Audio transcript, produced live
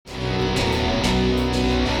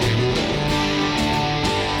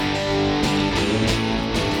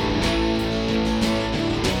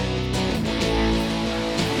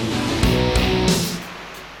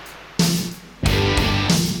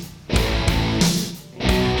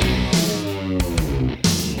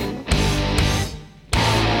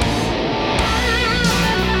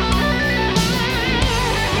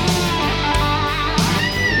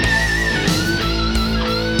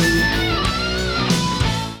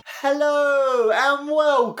Hello and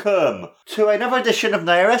welcome to another edition of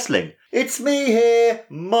Naya Wrestling. It's me here,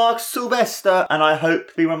 Mark Sylvester, and I hope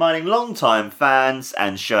to be reminding long-time fans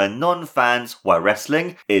and showing non-fans why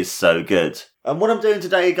wrestling is so good. And what I'm doing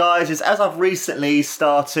today, guys, is as I've recently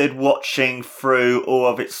started watching through all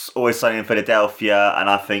of It's Always Sunny in Philadelphia,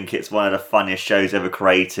 and I think it's one of the funniest shows ever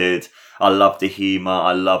created. I love the humour,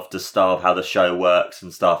 I love the style of how the show works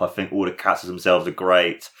and stuff. I think all the characters themselves are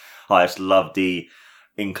great. I just love the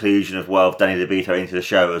inclusion as well of Danny DeVito into the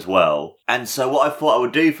show as well. And so what I thought I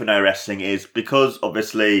would do for No Wrestling is, because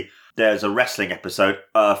obviously there's a wrestling episode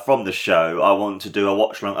from the show, I want to do a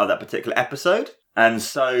watch along of that particular episode. And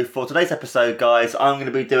so for today's episode, guys, I'm going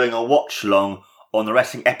to be doing a watch along on the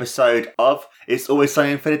wrestling episode of It's Always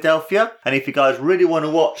Sunny in Philadelphia. And if you guys really want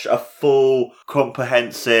to watch a full,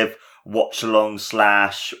 comprehensive watch along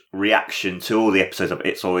 / reaction to all the episodes of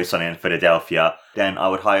It's Always Sunny in Philadelphia, then I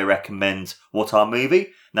would highly recommend What Our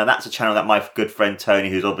Movie. Now that's a channel that my good friend Tony,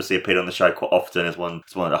 who's obviously appeared on the show quite often as one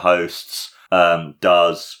of the hosts,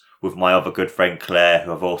 does with my other good friend Claire,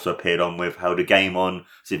 who I've also appeared on with How the Game On.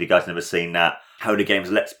 So if you guys have never seen that, How the Game's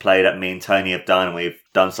Let's Play that me and Tony have done, and we've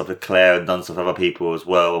done stuff with Claire and done stuff with other people as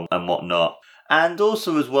well and whatnot. And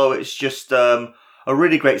also as well, it's just a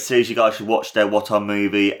really great series. You guys should watch their What Our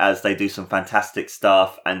Movie, as they do some fantastic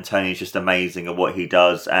stuff, and Tony's just amazing at what he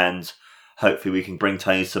does, and hopefully we can bring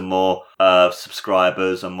Tony some more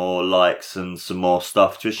subscribers and more likes and some more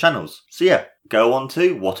stuff to his channels. So yeah, go on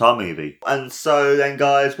to What Our Movie. And so then,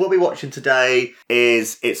 guys, what we're watching today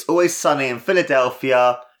is It's Always Sunny in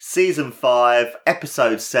Philadelphia, Season 5,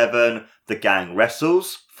 Episode 7, The Gang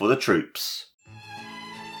Wrestles for the Troops.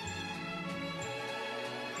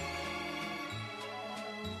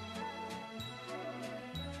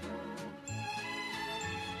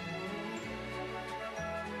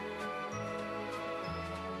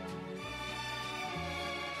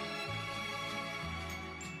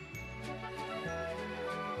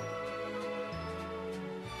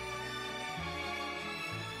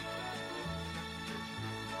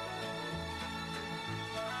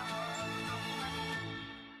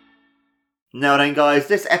 Now then, guys,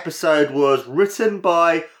 this episode was written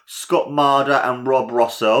by Scott Marder and Rob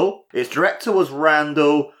Russell. Its director was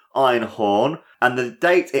Randall Einhorn, and the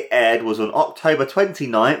date it aired was on October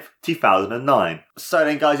 29th, 2009. So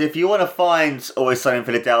then, guys, if you want to find Always Sunny in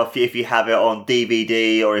Philadelphia, if you have it on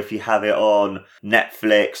DVD or if you have it on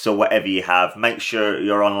Netflix or whatever you have, make sure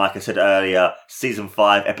you're on, like I said earlier, Season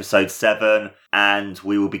 5, Episode 7, and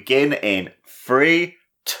we will begin in 3,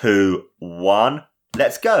 2, 1,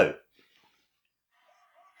 let's go.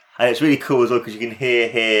 And it's really cool as well because you can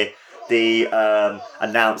hear the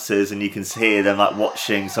announcers, and you can hear them like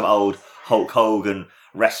watching some old Hulk Hogan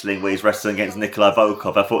wrestling where he's wrestling against Nikolai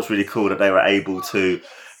Volkov. I thought it was really cool that they were able to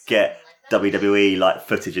get WWE like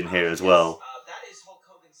footage in here as well. That is Hulk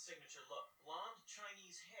Hogan's signature look: blonde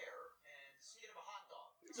Chinese hair and the skin of a hot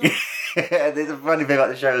dog. There's a funny thing about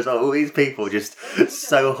the show as well. All these people are just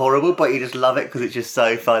so horrible, but you just love it because it's just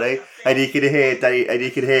so funny. And you can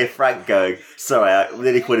hear Frank going, sorry, I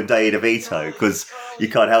nearly called him Danny DeVito because you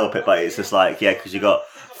can't help it, but it's just like, yeah, because you got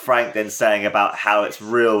Frank then saying about how it's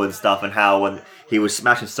real and stuff, and how when he was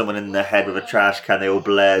smashing someone in the head with a trash can, they all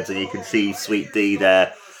bled, and you can see Sweet D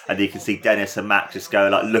there, and you can see Dennis and Mac just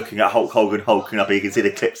going like looking at Hulk Hogan hulking up, and you can see the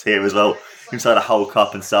clips here as well, inside a Hulk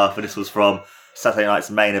up and stuff, and this was from Saturday night's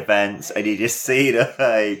main events, and you just see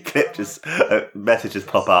the clip just messages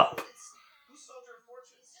pop up. Who sold your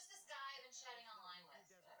fortune? It's just this guy I've been chatting online with.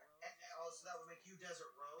 Oh, so that would make you Desert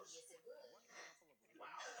Rose? Yes, it would.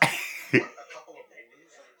 Wow. What, a couple of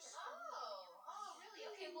losers? Oh, really?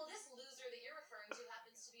 Okay, well, this loser that you're referring to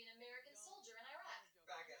happens to be an American soldier in Iraq.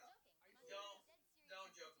 Back up. Don't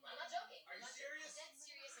joke I'm about not joking. Are you serious? I'm dead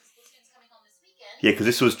serious, and Splatoon's coming home this weekend. Yeah, because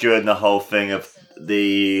this was during the whole thing of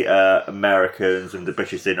the Americans and the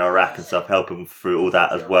British in Iraq and stuff, helping through all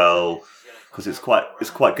that as well. Because it's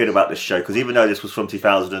quite good about this show. Because even though this was from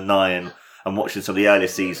 2009, and watching some of the earlier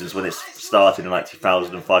seasons when it started in like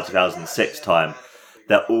 2005, 2006 time,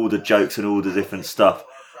 that all the jokes and all the different stuff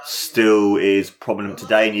still is prominent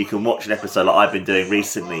today. And you can watch an episode like I've been doing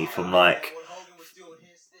recently from like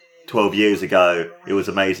 12 years ago. It was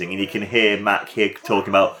amazing. And you can hear Mac here talking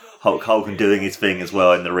about Hulk Hogan doing his thing as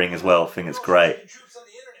well in the ring as well. I think it's great. Troops on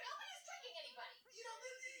the internet. Nobody's tricking anybody. You know,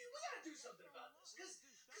 we gotta do something about this, because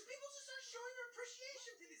people just aren't showing their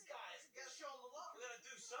appreciation to these guys. We gotta show them the love. We gotta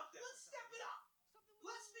do something. Let's step it up.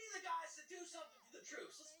 Let's be the guys that do something for the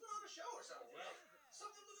troops. Let's put on a show or something.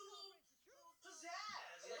 Something with a little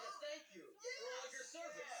pizzazz. Like a thank you for all your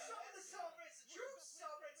service. Something that celebrates the troops,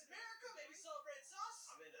 celebrates America, maybe celebrates us.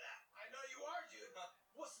 I'm into that. I know you are, dude.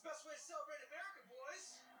 What's the best way to celebrate America,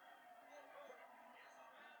 boys?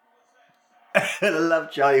 And I love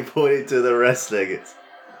Charlie pointing to the wrestling.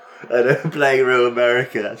 And they're playing Real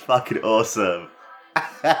America. That's fucking awesome.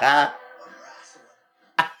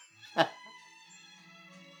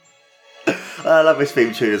 I love this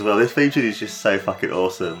theme tune as well. This theme tune is just so fucking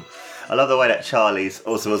awesome. I love the way that Charlie's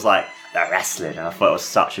also was like, they're wrestling. And I thought it was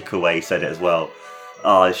such a cool way he said it as well.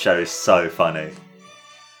 Oh, this show is so funny.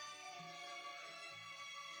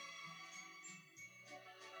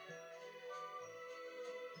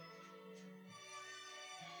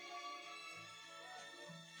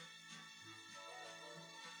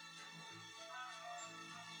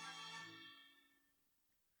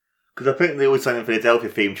 Because I think the Always Sunny in Philadelphia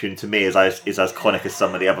theme tune to me is as iconic as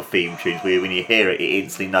some of the other theme tunes where when you hear it, you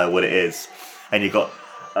instantly know what it is. And you've got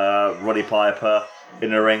Roddy Piper in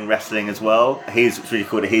the ring wrestling as well. It's really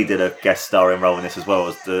cool that he did a guest starring role in this as well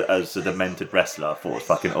as the demented wrestler. I thought it was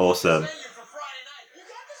fucking awesome.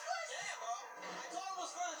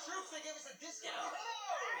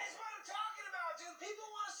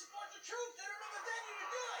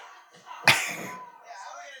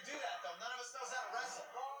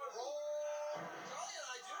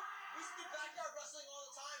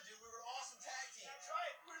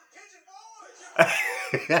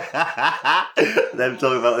 Them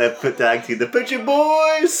talking about their tag team, the Pigeon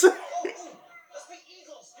Boys. Let's be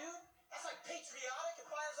eagles, dude. That's like patriotic. It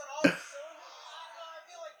fires on all the cylinders. I don't know. I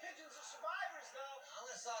feel like pigeons are survivors, though. I'm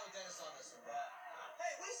gonna side with Dennis on this one.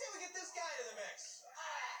 Hey, what do you say we get this guy into the mix?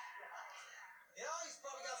 You know, he's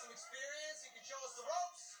probably got some experience. He can show us the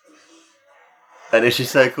ropes. And it's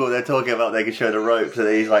just so cool. They're talking about they can show the ropes, and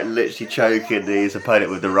he's like literally choking his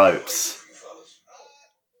opponent with the ropes.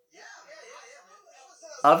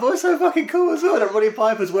 I thought it was so fucking cool as well that Roddy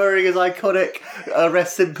Piper's wearing his iconic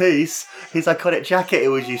Rest in Peace, his iconic jacket he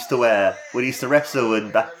was used to wear when he used to wrestle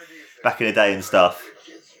and back in the day and stuff.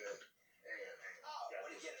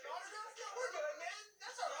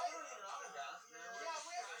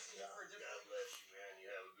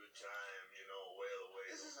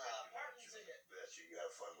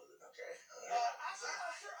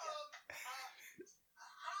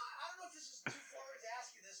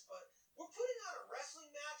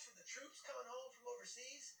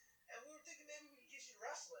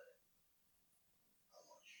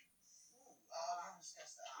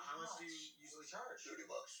 $30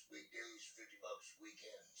 weekdays, $50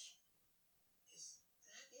 weekends. Is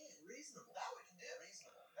that it? Reasonable. That we can do.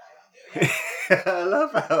 Reasonable. I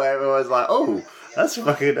love how everyone's like, "Oh, that's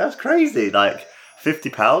crazy!" Like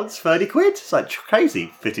 £50, 30 quid. It's like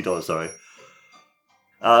crazy. $50, sorry.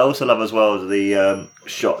 I also love as well the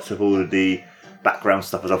shots of all of the background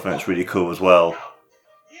stuff as well. I think it's really cool as well.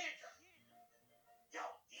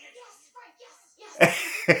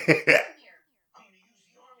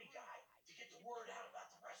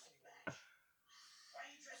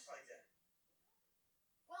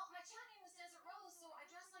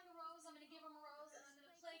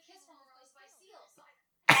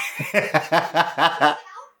 Yes.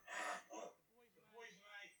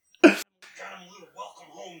 Got him a little welcome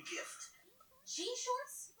home gift. Jean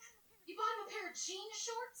shorts? You bought him a pair of jean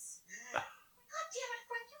shorts? Yeah. God damn it,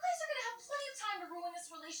 Frank. You guys are going to have plenty of time to ruin this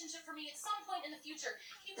relationship for me at some point in the future.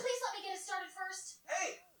 Can you please let me get it started first?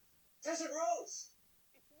 Hey, Desert Rose.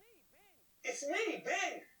 It's me,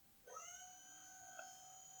 Bing.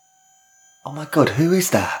 Oh my god, who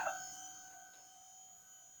is that?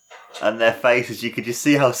 And their faces, you could just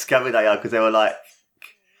see how scummy they are because they were like...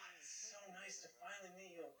 It's so nice to finally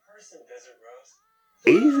meet you in person, Desert Rose.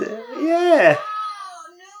 Easy, yeah. Oh,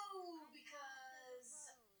 no, because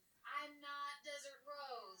I'm not Desert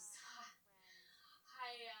Rose.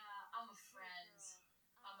 I'm a friend.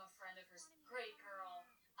 I'm a friend of hers. Great girl.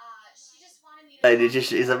 She just wanted me to... And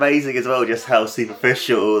it's amazing as well just how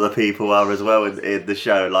superficial all the people are as well in the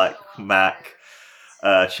show, like Mac...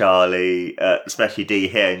 Charlie, especially Dee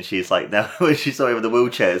here, and she's like, now when she saw him in the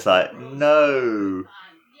wheelchair, it's like, no.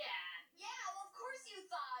 Yeah, well, of course you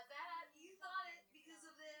thought that. You thought it because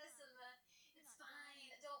of this and the. It's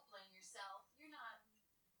fine. Don't blame yourself. You're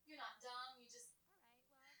not dumb. You just.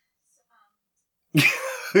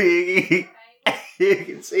 You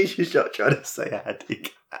can see she's not trying to say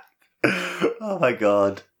handicap. Oh my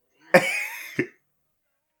god.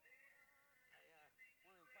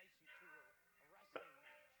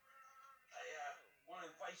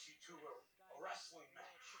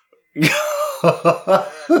 Guys,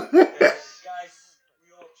 we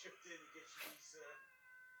all chipped in to get you these.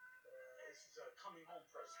 This is a coming home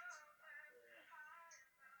present. Thank you for your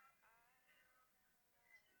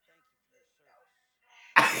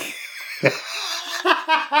service.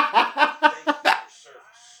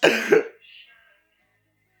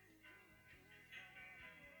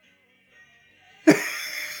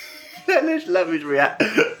 just love his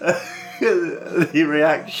the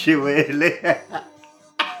reaction, really.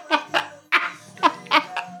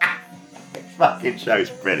 Fucking show's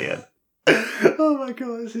brilliant. Oh my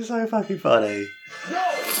god, this is so fucking funny. No,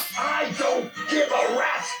 I don't give a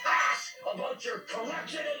rat's ass about your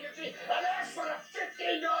collection agency, and as for the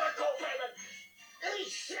 $15 co-payment, he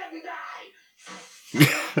shouldn't die.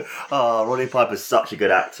 Oh, Roddy Piper's such a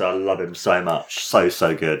good actor. I love him so much. So good.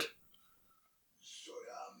 So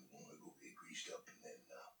I'm gonna go get greased up and then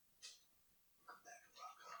come back and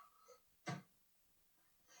rock, huh?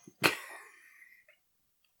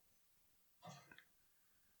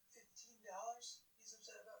 $15? He's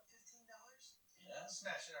upset about $15? Yeah,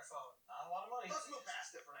 smashing our phone. Not a lot of money. Let's move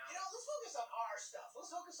past it for now. Let's focus on our stuff. Let's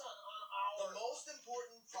focus on our... The most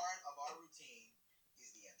important part of our routine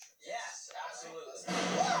is the entrance. Yes, absolutely.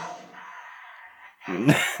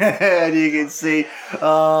 And you can see,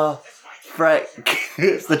 Frank,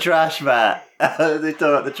 it's the trash man. They talk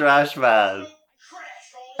about the trash man.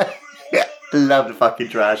 Love the fucking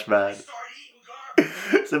trash man.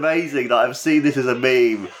 It's amazing that I've seen this as a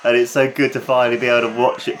meme, and it's so good to finally be able to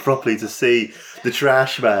watch it properly to see the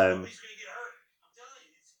trash man.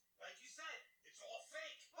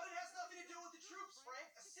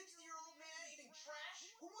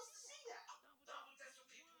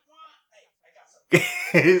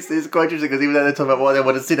 It's quite interesting because even though they're talking about why they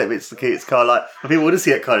want to see that, it's kind of like people want to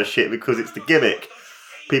see that kind of shit because it's the gimmick.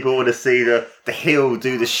 People want to see the heel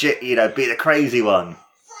do the shit, be the crazy one.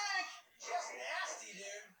 Frank, just nasty,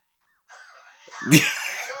 dude.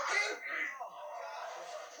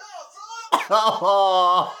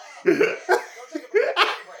 Oh.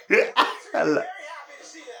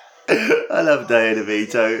 I love Danny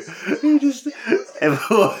DeVito. He just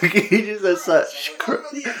has such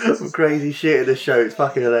crazy shit in the show. It's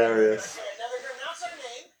fucking hilarious.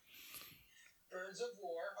 Birds of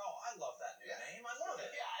War. Oh, I love that new name. I love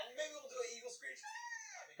it. Yeah, and maybe we'll do an Eagle Screech.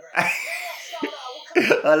 That'd be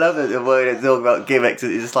great. I love it. The way they talk about gimmicks,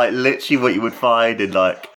 it's just like literally what you would find in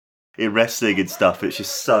wrestling and stuff. It's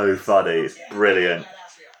just so funny. It's brilliant.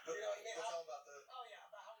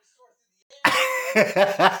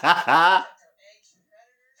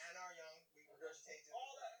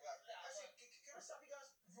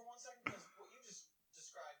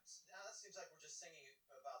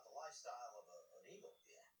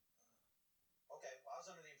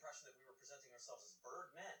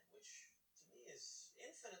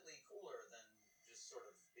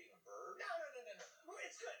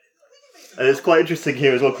 And it's quite interesting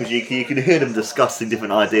here as well because you can hear them discussing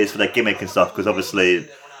different ideas for their gimmick and stuff because obviously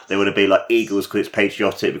they want to be like eagles because it's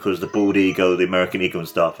patriotic because of the bald eagle, the American eagle and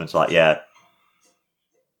stuff. And it's like, yeah.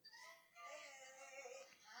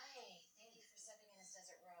 Hi, thank you for stepping in this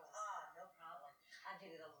desert rose. No problem. I've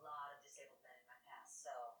dated a lot of disabled men in my past,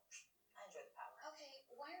 so I enjoy the power. Okay,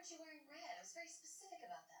 why aren't you wearing red? I was very specific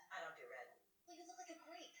about that. I don't do red. Well, you look like a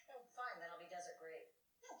grape. Oh, fine, then I'll be desert grape.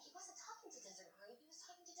 No, he wasn't talking to Desert Grape. He was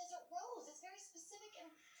talking to Desert Rose. It's very specific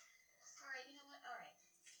and... Alright, you know what? Alright.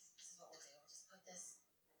 This is what we'll do. We'll just put this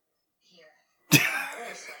here. So,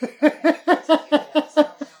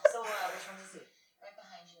 which one is it? Right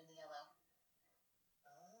behind you in the yellow.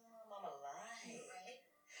 Oh, Mama lied. Right?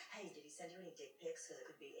 Hey, did he send you any dick pics? Because it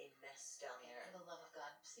could be a mess down here. For the love of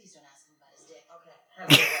God, please don't ask him about his dick. Okay. I'll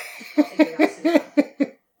take it out soon.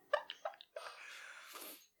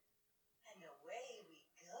 And away we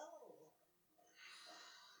go.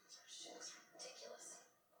 Shit, it's ridiculous.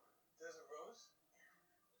 Desert Rose?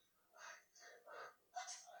 What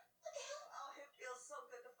the hell? Oh, it feels so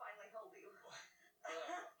good to finally hold you. You're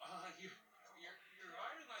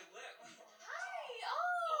right in my lip. Hi!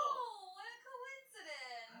 Oh, what a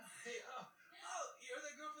coincidence. Hey, you're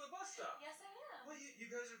the girl from the bus stop. Yes, I am. Well, you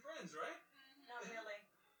guys are friends, right? Not really.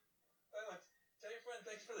 Tell your friend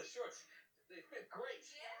thanks for the shorts. They fit great.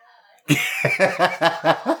 Yeah.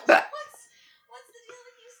 What's the deal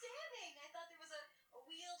with you standing? I thought there was a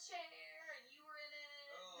wheelchair and you were in it.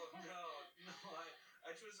 Oh, no. I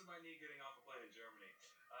twisted my knee getting off a plane in Germany.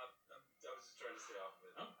 I was just trying to stay off of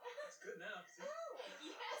it. It's good now. See? Oh,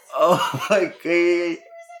 yes. Oh my god.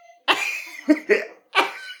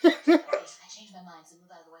 I changed my mind, so move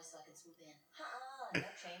out of the way so I can swoop in. No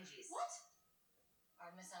changes. What?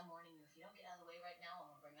 Artemis, I'm warning you. If you don't get out of the way right now, I'm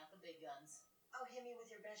gonna bring out the big guns. Oh, hit me with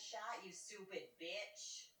your best shot, you stupid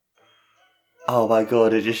bitch. Oh my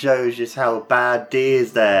god, it just shows just how bad Dee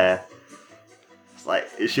is there. It's like,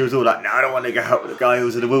 she was all like, no, I don't want to go help the guy who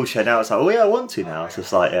was in a wheelchair. Now it's like, oh yeah, I want to now. It's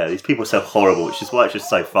just like, yeah, these people are so horrible, which is why it's just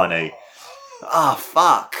so funny. Ah,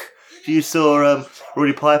 fuck. You saw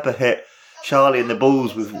Roddy Piper hit Charlie in the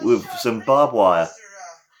balls with some barbed wire.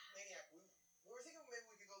 Maniac, we were thinking maybe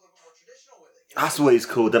we could go a little bit more That's what he's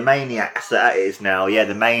called, the Maniac. That's what that is now. Yeah,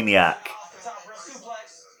 the Maniac. Off the top rope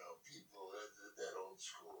suplex. No, people, that old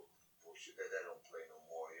school bullshit, that don't play no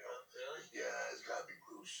more, you know? Really? Yeah, it's gotta be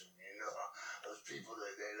gruesome, you know? Those people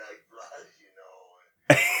that they like blood, you know?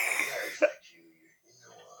 And guys like you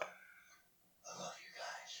know what? I love you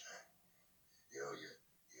guys, man. You know, you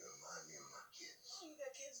remind me of my kids. Oh, you got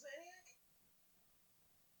kids, Maniac?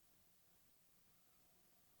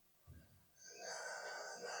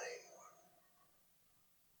 Nah, not anymore.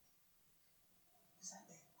 What's that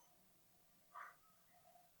mean?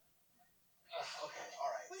 Okay,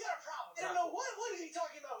 alright. We got a problem. I don't know, what is he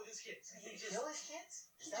talking about with his kids? Did he kill his kids?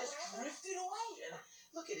 He just drifted away. And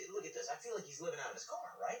look at this. I feel like he's living out of his car,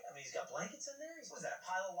 right? I mean, he's got blankets in there. What is that, a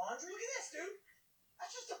pile of laundry? Look at this, dude.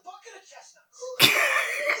 That's just a bucket of chestnuts. Why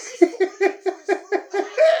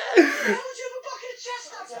would you have a bucket of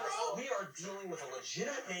chestnuts, bro? We are dealing with a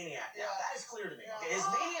legitimate maniac now. That is clear to me. Okay, his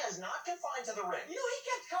mania is not confined to the ring. You know, he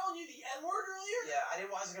kept calling you the N-word earlier? Yeah, I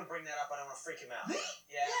wasn't going to bring that up. I don't want to freak him out. Me?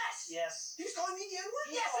 Yeah. Yes. He was calling me the N-word?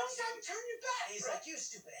 Yes, every time you turn your back. He's like, you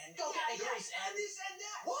stupid N. Go get Grace and this and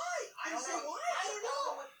that. Why? I don't know. Why? I don't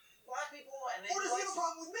know. Black people and they. Or does he have a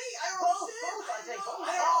problem with me? I don't understand. Both. I think both.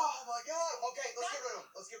 Oh my god. Okay, let's get rid of him.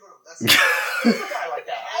 That's a guy like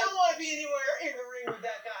that. I don't want to be anywhere in the ring with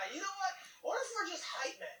that guy. You know what? What if we're just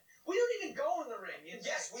hype men? We don't even go in the ring.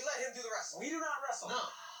 Yes, we let him do the wrestling. We do not wrestle. No.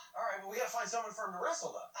 All right, but we gotta find someone for him to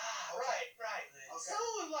wrestle though. Right. Okay.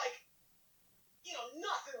 Someone with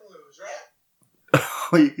nothing to lose, right?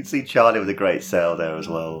 Well, you can see Charlie with a great sell there as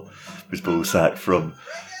well. His ball sack from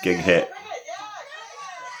getting hit.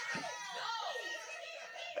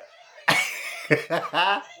 What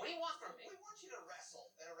do you want from me? We want you to wrestle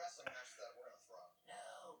in a wrestling match that we're gonna throw.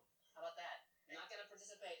 No. How about that? You're not gonna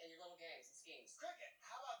participate in your little games and schemes. Cricket,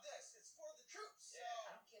 how about this? It's for the troops. So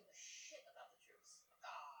I don't give a shit about the troops.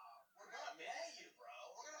 we're gonna pay you, bro.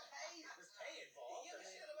 We're gonna pay you. There's pay involved. You give a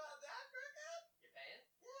shit about that, Cricket? You're paying?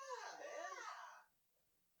 Yeah, man.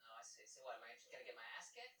 Oh, I see. So what? Am I just gonna get my ass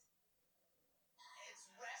kicked? It's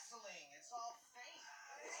wrestling. It's all fake.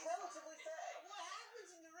 It's relatively fake. What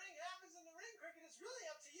happens in the ring happens in the ring, Cricket. It's really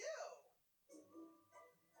up to you.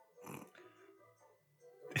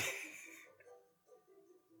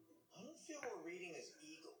 I don't feel we're reading as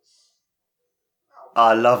eagles.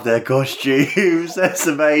 I love their costumes. That's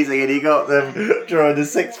amazing. And he got them drawing the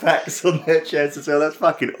six packs on their chests as well. That's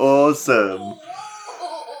fucking awesome. Whoa,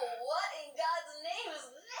 what in God's name is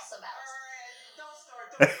this about? Alright, don't start.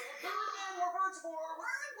 Birdman, we're birds of war.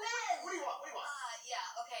 Birdman! What do you want?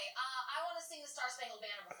 Yeah, okay. I want to sing the Star Spangled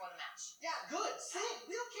Banner before the match. Yeah, good. Sing.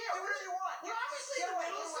 We don't care. Do whatever you want. We're obviously in the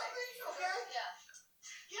middle of something, okay? Yeah.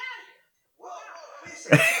 Get out of here. Whoa, wait a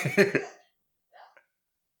second.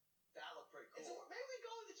 That looked pretty cool. Maybe we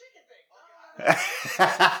go with the chicken thing.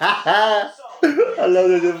 I love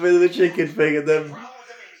the chicken thing and them. What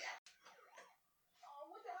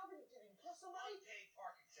the hell did he kill somebody? Unpaid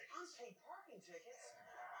parking tickets. Unpaid parking tickets?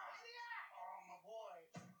 Oh, my boy.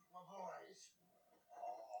 My boys.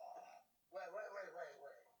 Wait.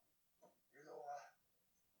 You know what?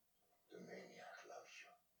 The maniac loves you.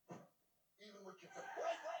 Even with your... Wait.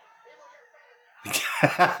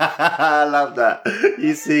 I love that.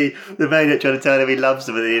 You see the maniac trying to tell him he loves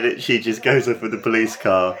him, and then she just goes off with the police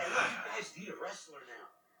car. Guys need a wrestler now.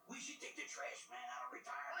 We should take the trash man out of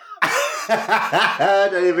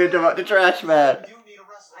retirement. Don't even interrupt the trash man. You need a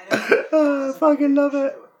wrestler. Oh, I fucking love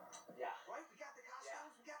it. Yeah. Right? We got the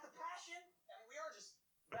costumes. We got the passion. I mean, we are just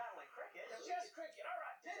battling cricket. It's just cricket. All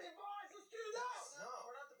right. Pigeon boys, let's do this. No,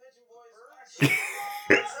 we're not the pigeon boys.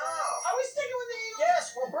 Are we sticking with the eagles?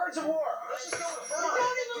 Yes, we're birds of war. Let's just go with birds. We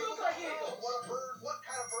don't even look like eagles. What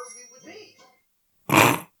kind of bird we would be?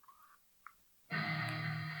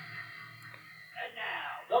 And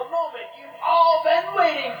now, the moment you've all been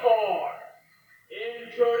waiting for.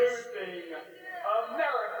 Introducing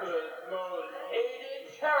America's most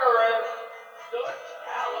hated terrorist, the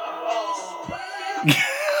Taliban.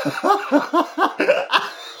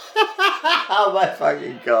 Oh my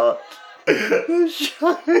fucking god. This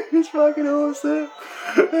show is fucking awesome.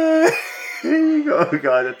 You got a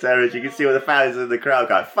guy the terrorist, you can see all the fans in the crowd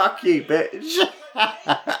going, fuck you, bitch.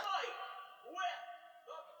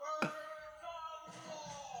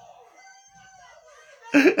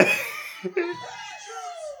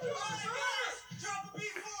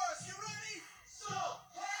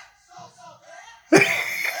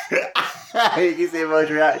 You can see everyone's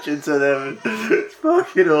reaction to them. It's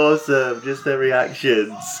fucking awesome, just their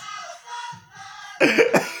reactions.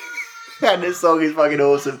 And this song is fucking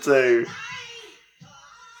awesome too.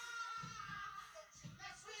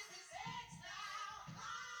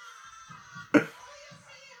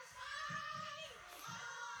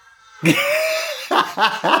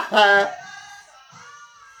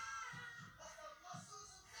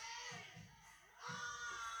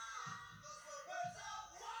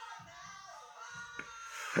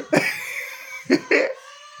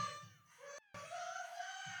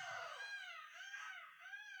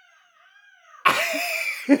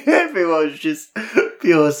 Everyone's just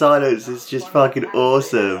pure silence. It's just fucking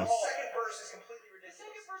awesome. Second verse is completely ridiculous.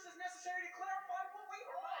 Second verse is necessary to clarify what we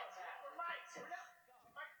were mics. We're mics. We're not.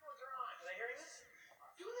 Microphones are on. Are they hearing this?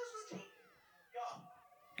 Do this routine. Go.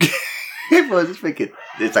 Everyone's just thinking,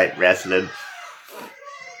 this ain't wrestling.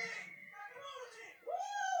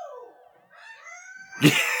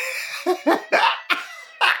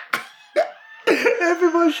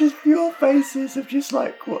 Everyone's just pure faces of just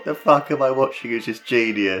like, what the fuck am I watching? It's just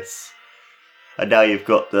genius. And now you've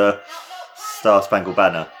got the Star Spangled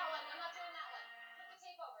Banner. I'm not doing that one. Put the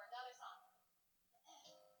tape over, the other song.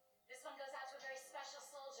 This one goes out to a very special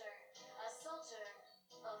soldier. A soldier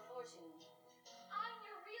of fortune. I'm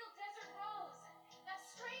your real Desert Rose. That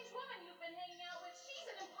strange woman you've been hanging out with. She's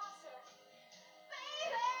an imposter.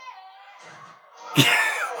 Baby!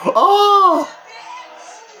 Oh!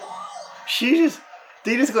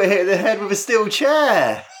 They just got hit in the head with a steel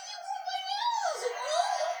chair.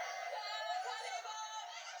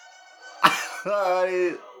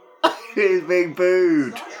 He's being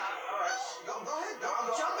booed. Go ahead.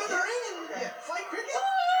 Jump in the ring and fight cricket.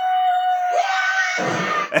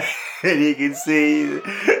 And you can see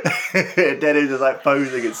Dennis is like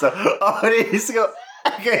posing and stuff. Oh, and he's got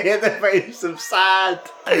hit the face with some sand.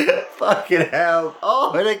 Fucking hell.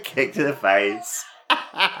 Oh, and a kick to the face. Is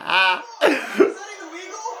that even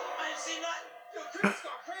legal? I didn't see nothing. Yo, cricket's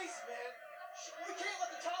gone crazy, man. We can't let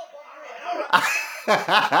the Taliban win.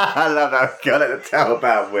 I love how he got at the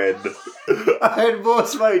Taliban win. I had more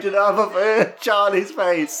smoke than other Charlie's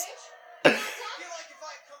face. I feel like if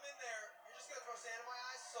I come in there, you're just gonna throw sand in my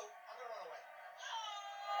eyes, so I'm gonna run away.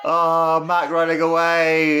 Oh, Mac running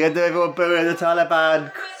away, and everyone booing the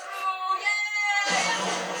Taliban.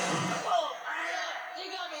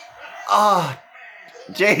 You got me. Oh,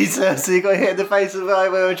 Jesus, he got hit in the face with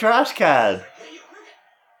a trash can. Hey, you cricket.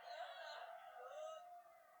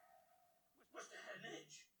 What's the head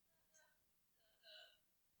edge?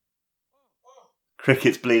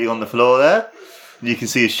 Cricket's bleeding on the floor there. You can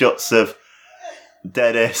see shots of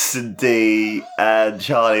Dennis and Dee and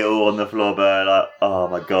Charlie all on the floor, but like, oh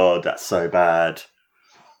my god, that's so bad.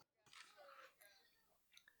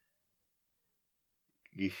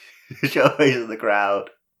 Show face in the crowd.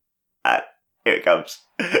 And here it comes.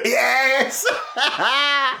 Yes!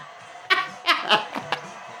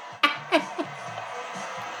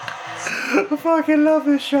 I fucking love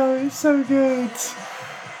this show, it's so good.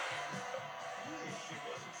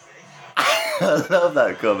 I love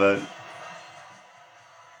that comment.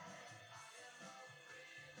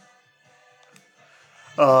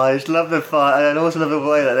 Oh, I just love the fight, and I also love the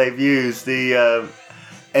way that they've used the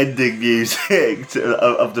ending music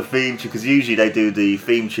of the theme tune, because usually they do the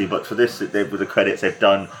theme tune, but for this, with the credits they've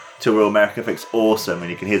done to Real American, I think it's awesome,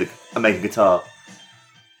 and you can hear the amazing guitar.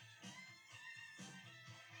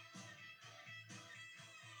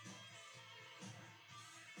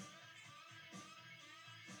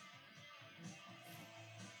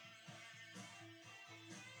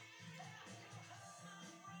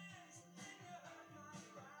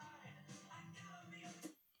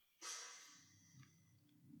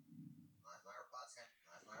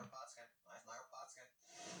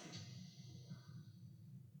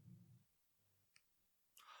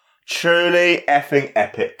 Truly effing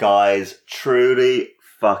epic, guys. Truly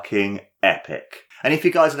fucking epic. And if you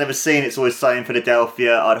guys have never seen It's Always Sunny in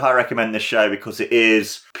Philadelphia, I'd highly recommend this show because it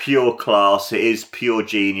is pure class, it is pure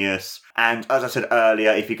genius. And as I said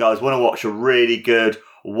earlier, if you guys want to watch a really good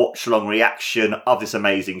watch-along reaction of this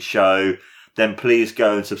amazing show, then please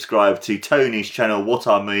go and subscribe to Tony's channel, What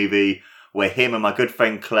Our Movie, where him and my good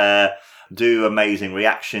friend Claire do amazing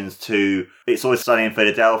reactions to It's Always Sunny in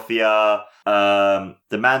Philadelphia, The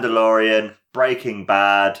Mandalorian, Breaking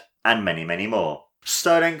Bad, and many, many more.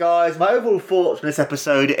 So then, guys, my overall thoughts on this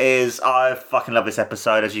episode is I fucking love this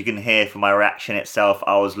episode. As you can hear from my reaction itself,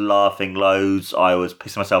 I was laughing loads. I was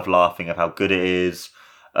pissing myself laughing at how good it is.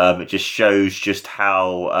 It just shows just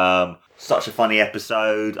how such a funny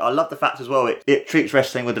episode. I love the fact as well it treats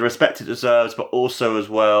wrestling with the respect it deserves, but also as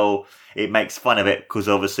well it makes fun of it because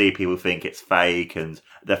obviously people think it's fake, and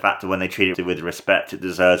the fact that when they treat it with the respect it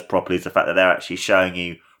deserves properly is the fact that they're actually showing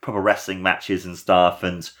you proper wrestling matches and stuff,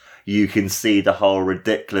 and you can see the whole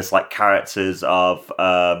ridiculous like characters of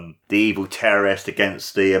the evil terrorist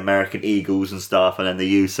against the American Eagles and stuff, and then the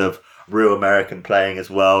use of Real American playing as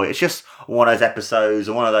well. It's just one of those episodes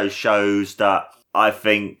and one of those shows that I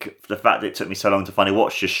think the fact that it took me so long to finally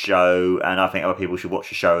watch the show, and I think other people should watch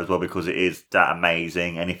the show as well because it is that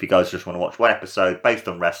amazing. And if you guys just want to watch one episode based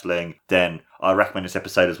on wrestling, then I recommend this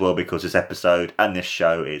episode as well because this episode and this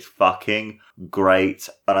show is fucking great.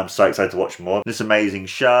 And I'm so excited to watch more of this amazing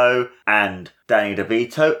show. And Danny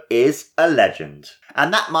DeVito is a legend.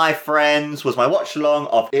 And that, my friends, was my watch along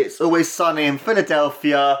of It's Always Sunny in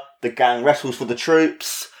Philadelphia. The gang wrestles for the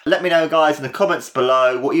troops. Let me know, guys, in the comments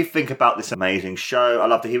below what you think about this amazing show. I'd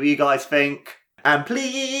love to hear what you guys think. And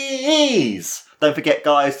please don't forget,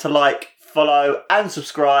 guys, to like, follow and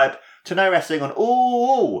subscribe to No Wrestling on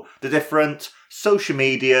all the different social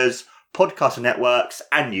medias, podcasting networks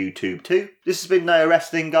and YouTube too. This has been No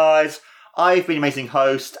Wrestling, guys. I've been your amazing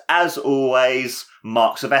host, as always,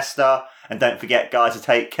 Mark Sylvester. And don't forget, guys, to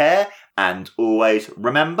take care. And always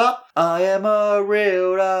remember, I am a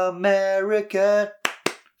real American.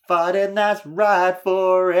 Fighting that's right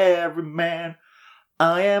for every man.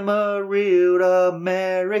 I am a real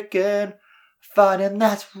American. Fighting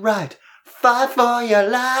that's right. Fight for your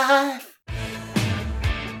life.